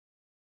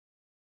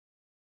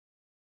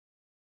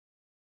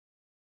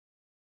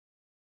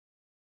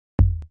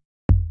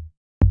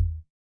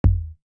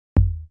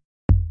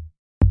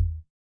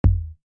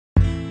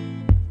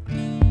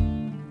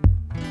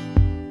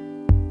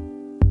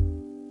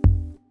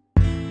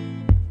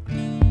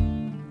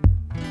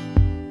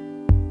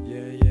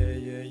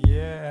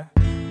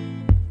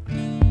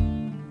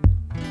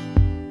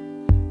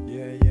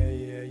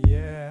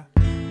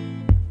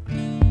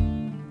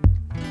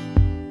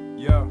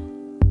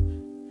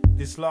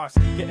this life's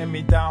getting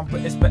me down,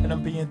 but it's better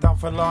than being down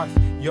for life.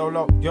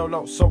 YOLO,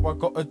 YOLO, so I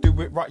gotta do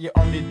it right. You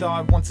only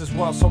die once as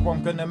well, so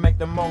I'm gonna make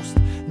the most.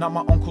 Now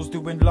my uncle's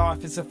doing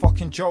life, it's a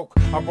fucking joke.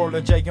 I roll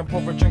a J and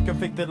pour a drink and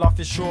think that life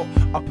is short.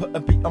 I put a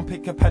beat on,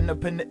 pick a pen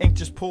up and the ink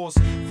just pours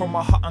from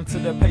my heart onto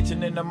the page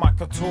and in the mic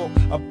I talk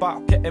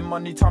about getting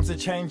money, times to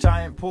change,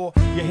 I ain't poor.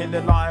 You hear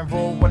the lion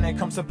roar when it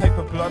comes to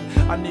paper blood.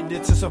 I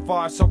needed to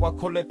survive, so I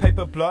call it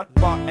paper blood.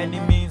 By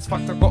any means,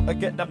 fact I gotta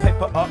get the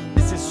paper up.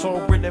 This is so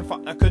real, in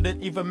fact I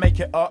couldn't even make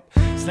it up.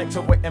 Snakes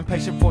are waiting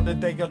patient for the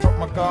day I drop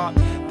my guard.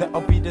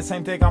 That'll be the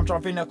same day I'm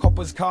driving a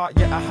copper's car.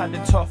 Yeah, I had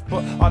it tough,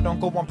 but I don't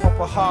go on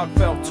proper hard.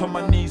 Fell to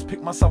my knees,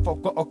 picked myself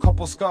up, got a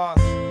couple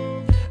scars.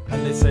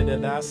 And they say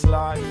that that's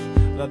life,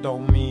 that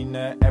don't mean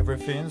that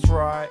everything's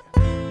right.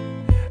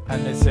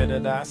 And they say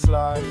that that's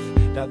life,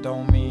 that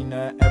don't mean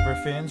that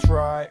everything's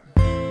right.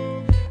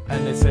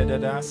 And they say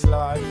that that's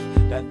life,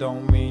 that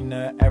don't mean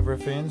that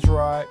everything's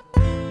right.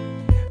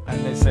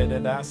 And they say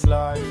that that's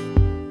life,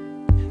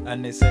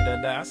 and they say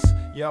that that's,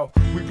 yo,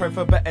 we pray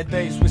for better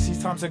days, wish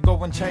these times would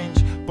go and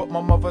change. But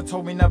my mother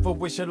told me never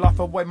wish your life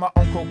away. My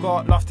uncle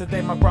got life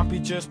today, my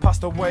grampy just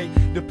passed away.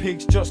 The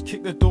pigs just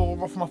kicked the door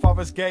off my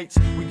father's gates.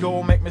 We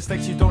all make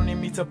mistakes, you don't need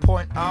me to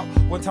point out.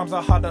 When times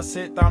I had to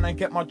sit down and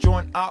get my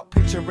joint out.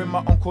 Picturing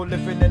my uncle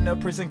living in a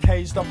prison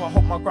caged up. I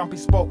hope my grampy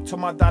spoke to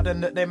my dad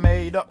and that they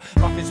made up.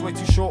 Life is way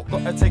too short,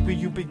 gotta take what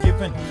you be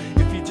given.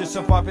 If you just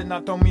surviving,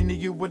 that don't mean that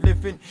you were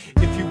living.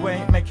 If you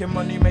ain't making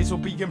money, may as well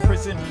be in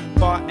prison.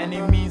 By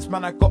any means,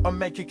 man, I gotta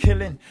make a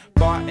killing.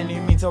 By any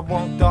means, I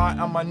won't die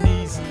on my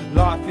knees.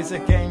 Life is a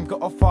game,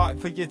 gotta fight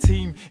for your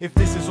team. If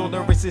this is all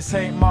there is, this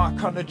ain't my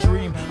kind of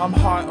dream. I'm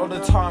high all the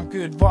time,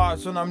 good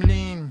vibes when I'm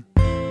lean.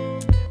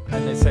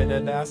 And they say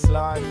that that's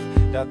life,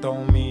 that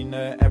don't mean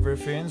that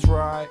everything's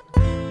right.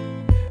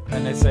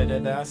 And they say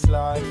that that's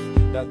life,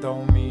 that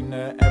don't mean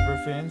that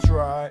everything's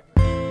right.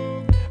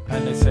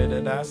 And they say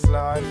that that's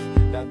life,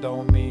 that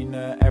don't mean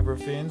that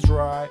everything's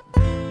right.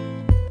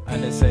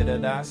 And they say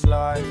that that's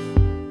life,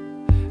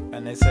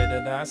 and they say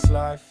that that's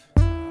life.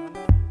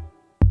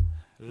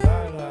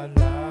 La la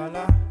la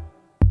la,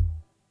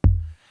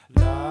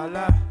 la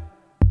la,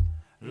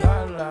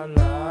 la la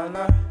la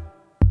la,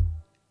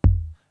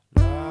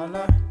 la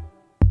la,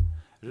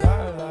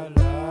 la la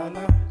la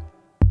la.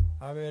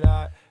 I be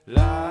like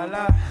la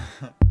la,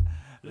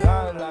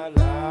 la la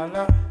la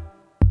la.